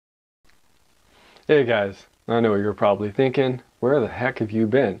Hey guys, I know you're probably thinking, where the heck have you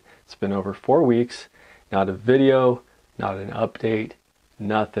been? It's been over 4 weeks, not a video, not an update,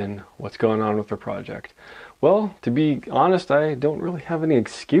 nothing. What's going on with the project? Well, to be honest, I don't really have any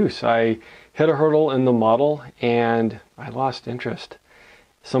excuse. I hit a hurdle in the model and I lost interest.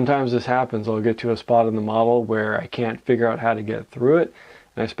 Sometimes this happens. I'll get to a spot in the model where I can't figure out how to get through it,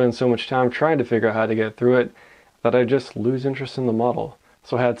 and I spend so much time trying to figure out how to get through it that I just lose interest in the model.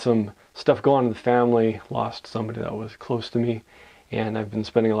 So I had some stuff going on in the family, lost somebody that was close to me, and I've been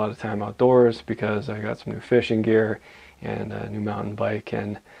spending a lot of time outdoors because I got some new fishing gear and a new mountain bike,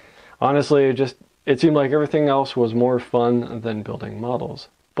 and honestly it seemed like everything else was more fun than building models.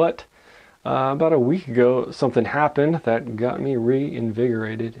 But about a week ago, something happened that got me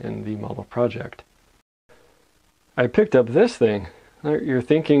reinvigorated in the model project. I picked up this thing. You're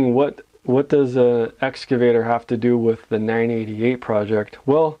thinking, what does a excavator have to do with the 988 project?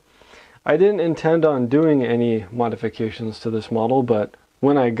 Well, I didn't intend on doing any modifications to this model, but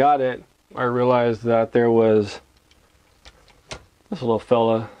when I got it, I realized that there was this little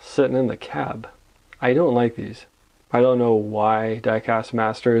fella sitting in the cab. I don't like these. I don't know why diecast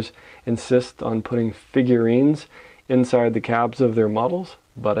masters insist on putting figurines inside the cabs of their models,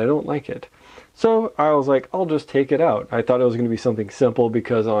 but I don't like it. So I was like, I'll just take it out. I thought it was going to be something simple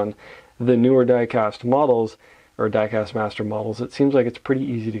because on the newer diecast models, or diecast master models, it seems like it's pretty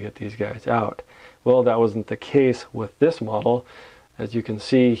easy to get these guys out. Well, that wasn't the case with this model. As you can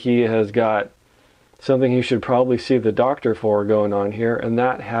see, he has got something he should probably see the doctor for going on here, and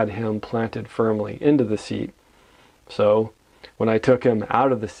that had him planted firmly into the seat. So when I took him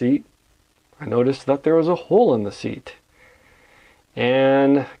out of the seat, I noticed that there was a hole in the seat.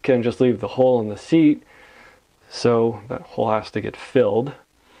 And can just leave the hole in the seat, so that hole has to get filled.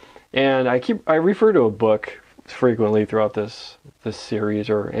 And I refer to a book frequently throughout this series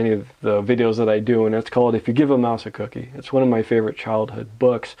or any of the videos that I do, and it's called If You Give a Mouse a Cookie. It's one of my favorite childhood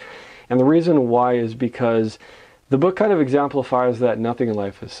books. And the reason why is because the book kind of exemplifies that nothing in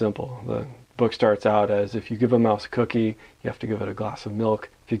life is simple. The book starts out as, if you give a mouse a cookie, you have to give it a glass of milk.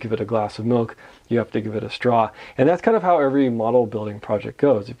 If you give it a glass of milk, you have to give it a straw. And that's kind of how every model building project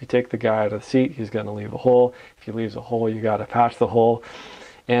goes. If you take the guy out of the seat, he's going to leave a hole. If he leaves a hole, you got to patch the hole.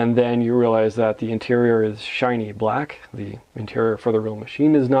 And then you realize that the interior is shiny black. The interior for the real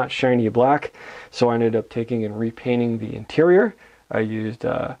machine is not shiny black. So I ended up taking and repainting the interior. I used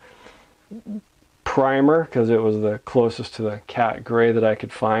primer because it was the closest to the cat gray that I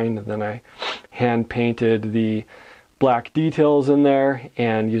could find, and then I hand painted the black details in there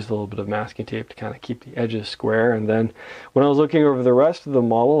and used a little bit of masking tape to kind of keep the edges square. And then when I was looking over the rest of the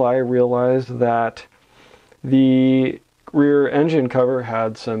model, I realized that the rear engine cover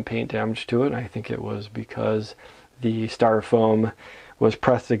had some paint damage to it. I think it was because the styrofoam was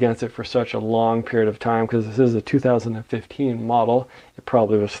pressed against it for such a long period of time, because this is a 2015 model. It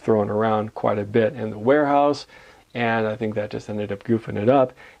probably was thrown around quite a bit in the warehouse, and I think that just ended up goofing it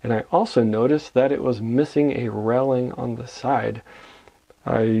up. And I also noticed that it was missing a railing on the side.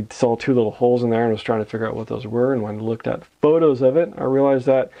 I saw two little holes in there and was trying to figure out what those were, and when I looked at photos of it, I realized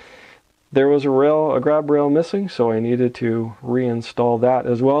that there was a grab rail missing, so I needed to reinstall that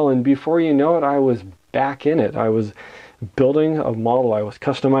as well. And before you know it, I was back in it. I was building a model. I was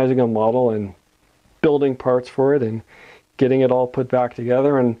customizing a model and building parts for it and getting it all put back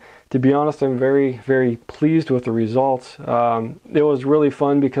together. And to be honest, I'm very, very pleased with the results. It was really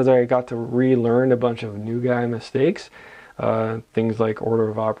fun because I got to relearn a bunch of new guy mistakes. Things like order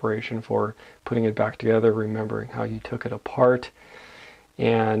of operation for putting it back together, remembering how you took it apart,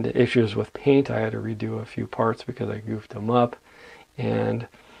 and issues with paint. I had to redo a few parts because I goofed them up. And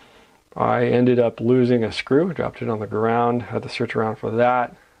I ended up losing a screw, dropped it on the ground, had to search around for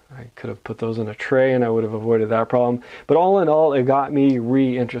that. I could have put those in a tray and I would have avoided that problem. But all in all, it got me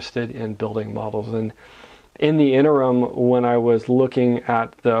re-interested in building models. And in the interim, when I was looking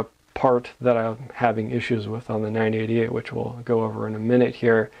at the part that I'm having issues with on the 988, which we'll go over in a minute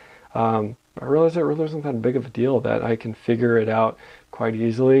here, I realized it really wasn't that big of a deal, that I can figure it out quite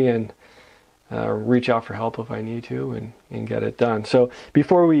easily and reach out for help if I need to and get it done. So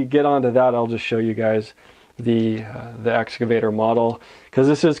before we get on to that, I'll just show you guys the excavator model, because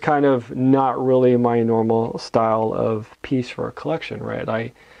this is kind of not really my normal style of piece for a collection, right?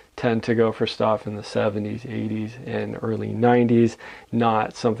 I tend to go for stuff in the 70s, 80s, and early 90s,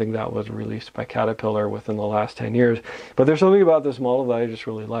 not something that was released by Caterpillar within the last 10 years. But there's something about this model that I just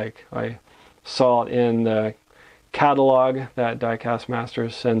really like. I saw it in the catalog that Diecast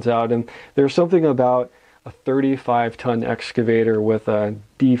Masters sends out, and there's something about a 35-ton excavator with a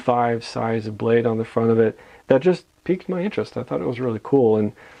D5 size blade on the front of it that just piqued my interest. I thought it was really cool.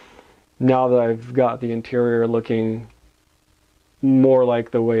 And now that I've got the interior looking more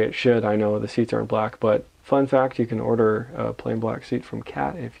like the way it should. I know the seats aren't black, but fun fact, you can order a plain black seat from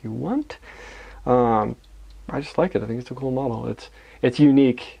Cat if you want. I just like it. I think it's a cool model. It's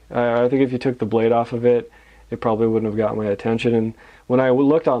unique. I think if you took the blade off of it, it probably wouldn't have got my attention. And when I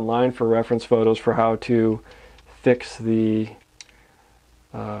looked online for reference photos for how to fix the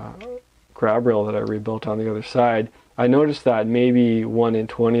grab rail that I rebuilt on the other side, I noticed that maybe 1 in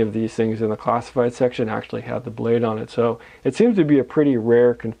 20 of these things in the classified section actually had the blade on it. So it seems to be a pretty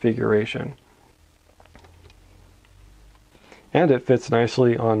rare configuration. And it fits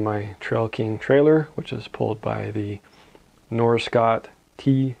nicely on my Trail King trailer, which is pulled by the Norscot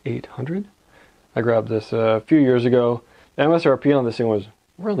T800. I grabbed this a few years ago. The MSRP on this thing was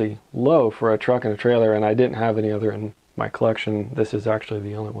really low for a truck and a trailer, and I didn't have any other in my collection. This is actually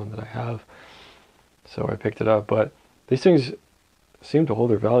the only one that I have, so I picked it up. But these things seem to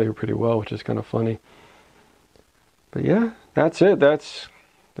hold their value pretty well, which is kind of funny. But yeah, that's it. That's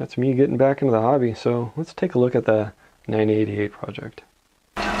me getting back into the hobby. So let's take a look at the 988 project.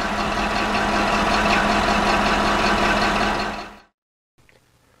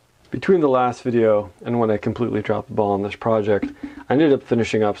 Between the last video and when I completely dropped the ball on this project, I ended up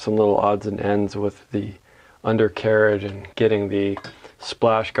finishing up some little odds and ends with the undercarriage and getting the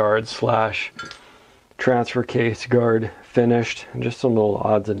splash guard slash transfer case guard finished, and just some little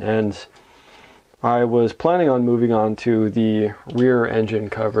odds and ends. I was planning on moving on to the rear engine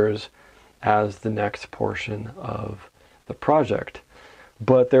covers as the next portion of the project,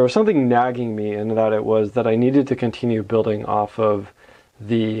 but there was something nagging me, in that it was that I needed to continue building off of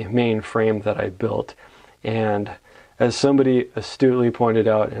the main frame that I built. And as somebody astutely pointed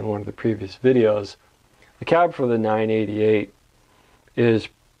out in one of the previous videos, the cab for the 988 is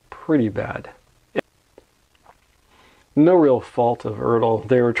pretty bad. No real fault of Ertl.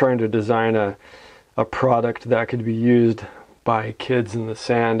 They were trying to design a product that could be used by kids in the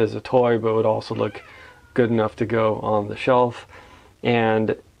sand as a toy, but would also look good enough to go on the shelf.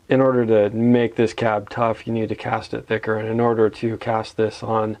 And in order to make this cab tough, you need to cast it thicker. And in order to cast this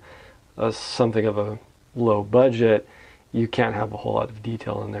on something of a low budget, you can't have a whole lot of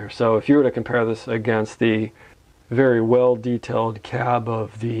detail in there. So if you were to compare this against the very well detailed cab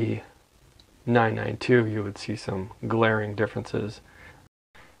of the 992, you would see some glaring differences.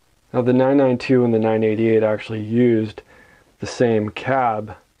 Now the 992 and the 988 actually used the same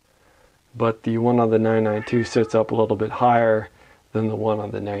cab, but the one on the 992 sits up a little bit higher than the one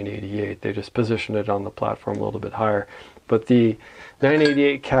on the 988. They just positioned it on the platform a little bit higher. But the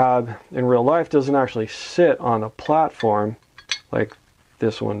 988 cab in real life doesn't actually sit on a platform like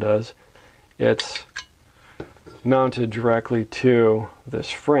this one does. It's mounted directly to this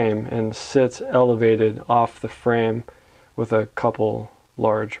frame and sits elevated off the frame with a couple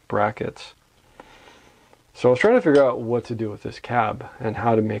large brackets. So I was trying to figure out what to do with this cab and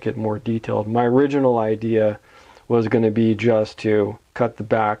how to make it more detailed. My original idea was going to be just to cut the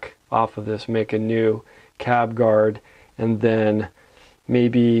back off of this, make a new cab guard, and then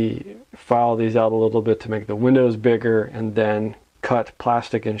maybe file these out a little bit to make the windows bigger, and then cut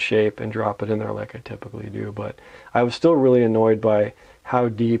plastic in shape and drop it in there like I typically do. But I was still really annoyed by how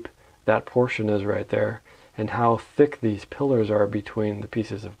deep that portion is right there and how thick these pillars are between the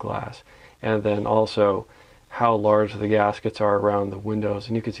pieces of glass, and then also how large the gaskets are around the windows.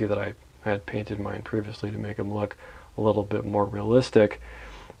 And you can see that I had painted mine previously to make them look a little bit more realistic,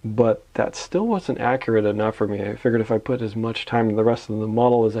 but that still wasn't accurate enough for me. I figured if I put as much time in the rest of the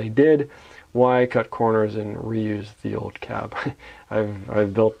model as I did, why cut corners and reuse the old cab?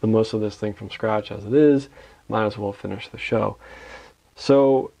 I've built the most of this thing from scratch as it is, might as well finish the show.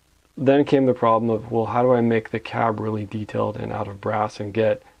 So then came the problem of, well, how do I make the cab really detailed and out of brass and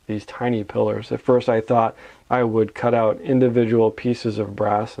get these tiny pillars? At first I thought I would cut out individual pieces of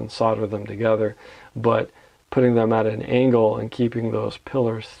brass and solder them together, but putting them at an angle and keeping those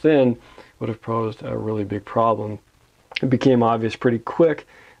pillars thin would have posed a really big problem. It became obvious pretty quick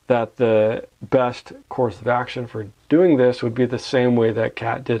that the best course of action for doing this would be the same way that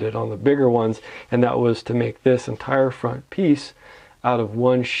Cat did it on the bigger ones, and that was to make this entire front piece out of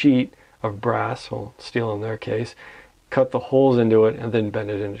one sheet of brass, well, steel in their case, cut the holes into it, and then bend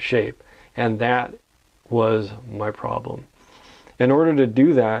it into shape. And that was my problem. In order to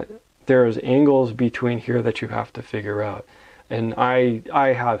do that, there's angles between here that you have to figure out. And I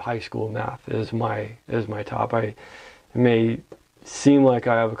have high school math as my top. I may seem like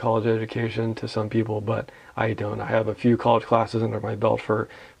I have a college education to some people, but I don't. I have a few college classes under my belt for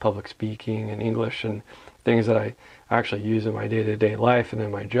public speaking and English and things that I actually use in my day-to-day life and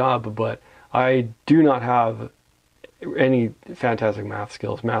in my job, but I do not have any fantastic math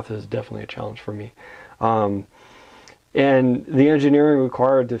skills. Math is definitely a challenge for me. And the engineering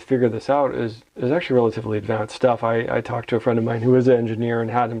required to figure this out is actually relatively advanced stuff. I talked to a friend of mine who is an engineer and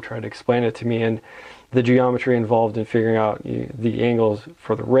had him try to explain it to me, and the geometry involved in figuring out the angles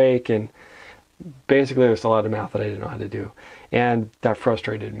for the rake, and basically there's a lot of math that I didn't know how to do. And that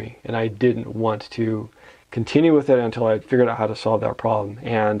frustrated me, and I didn't want to continue with it until I figured out how to solve that problem.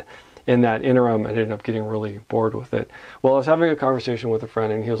 And in that interim, I ended up getting really bored with it. Well, I was having a conversation with a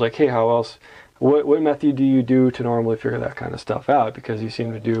friend, and he was like, hey, how else? What method do you do to normally figure that kind of stuff out? Because you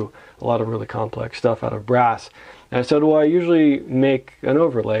seem to do a lot of really complex stuff out of brass. And I said, well, I usually make an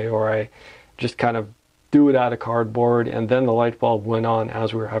overlay, or I just kind of do it out of cardboard, and then the light bulb went on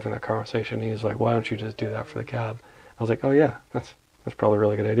as we were having that conversation. And he's like, why don't you just do that for the cab? I was like, oh yeah, that's probably a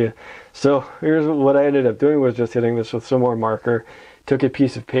really good idea. So here's what I ended up doing, was just hitting this with some more marker, took a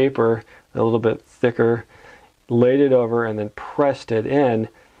piece of paper a little bit thicker, laid it over, and then pressed it in,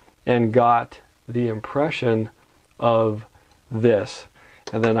 and got the impression of this.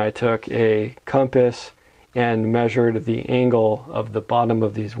 And then I took a compass and measured the angle of the bottom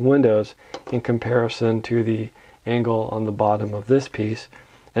of these windows in comparison to the angle on the bottom of this piece,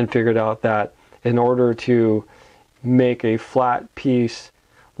 and figured out that in order to make a flat piece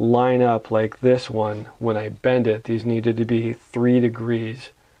line up like this one, when I bend it, these needed to be 3 degrees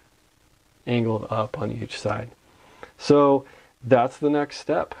angled up on each side. So that's the next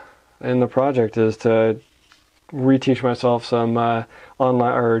step in the project, is to reteach myself some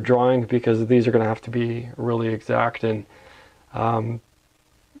online or drawing, because these are going to have to be really exact, and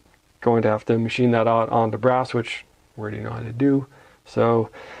going to have to machine that out onto brass, which we already know how to do. So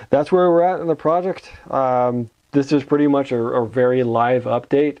that's where we're at in the project. This is pretty much a very live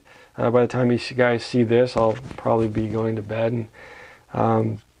update. By the time you guys see this, I'll probably be going to bed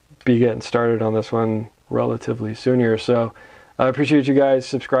and be getting started on this one relatively soon here. So I appreciate you guys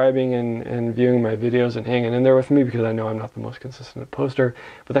subscribing and viewing my videos and hanging in there with me, because I know I'm not the most consistent poster,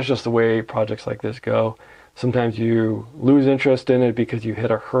 but that's just the way projects like this go. Sometimes you lose interest in it because you hit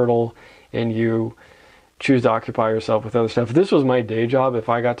a hurdle and you choose to occupy yourself with other stuff. If this was my day job, if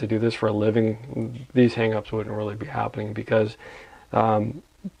I got to do this for a living, these hang-ups wouldn't really be happening, because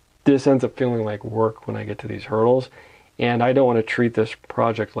this ends up feeling like work when I get to these hurdles, and I don't want to treat this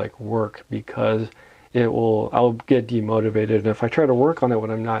project like work, because I'll get demotivated. And if I try to work on it when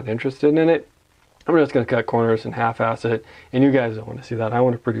I'm not interested in it, I'm just going to cut corners and half-ass it, and you guys don't want to see that. I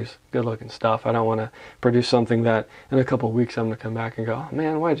want to produce good-looking stuff. I don't want to produce something that in a couple of weeks I'm going to come back and go, oh,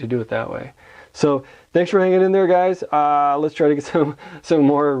 man, why'd you do it that way? So thanks for hanging in there, guys. Let's try to get some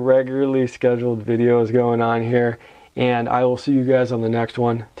more regularly scheduled videos going on here, and I will see you guys on the next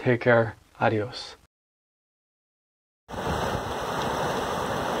one. Take care. Adios.